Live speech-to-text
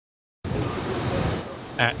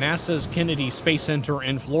At NASA's Kennedy Space Center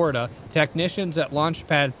in Florida, technicians at Launch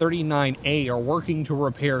Pad 39A are working to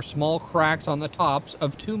repair small cracks on the tops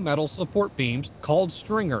of two metal support beams called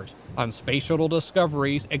stringers on Space Shuttle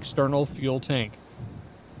Discovery's external fuel tank.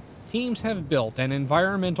 Teams have built an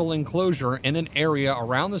environmental enclosure in an area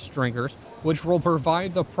around the stringers, which will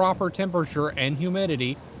provide the proper temperature and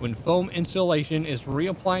humidity when foam insulation is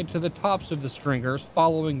reapplied to the tops of the stringers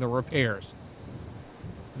following the repairs.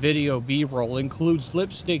 Video B-roll includes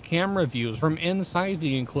lipstick camera views from inside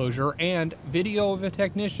the enclosure and video of a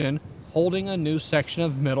technician holding a new section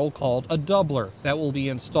of metal called a doubler that will be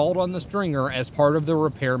installed on the stringer as part of the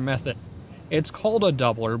repair method. It's called a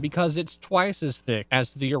doubler because it's twice as thick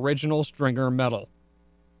as the original stringer metal.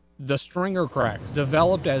 The stringer crack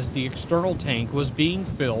developed as the external tank was being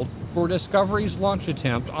filled for Discovery's launch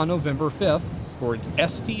attempt on November 5th for its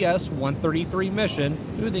STS-133 mission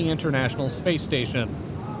to the International Space Station.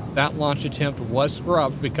 That launch attempt was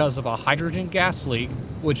scrubbed because of a hydrogen gas leak,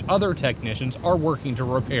 which other technicians are working to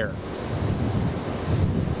repair.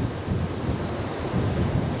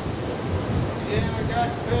 Yeah, I got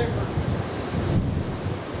your paper.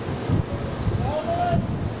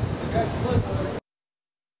 I got your clipboard.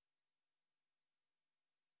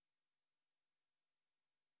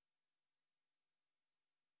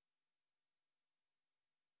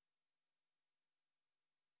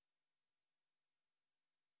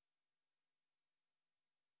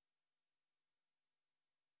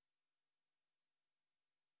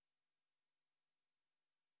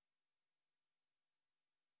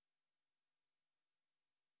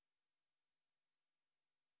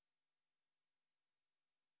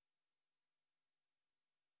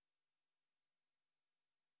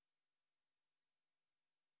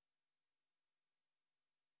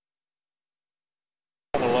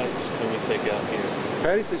 What kind of lights can we take out here?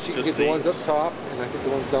 Patty said she can Just get the ones up these? top, and I think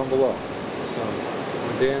the ones down below. So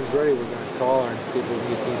when Dan's ready, we're going to call her and see if we can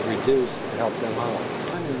get these reduced to help them out.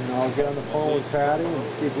 And I'll get on the phone with Patty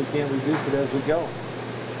and see if we can reduce it as we go.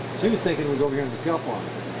 She was thinking it was over here in the cup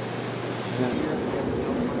line.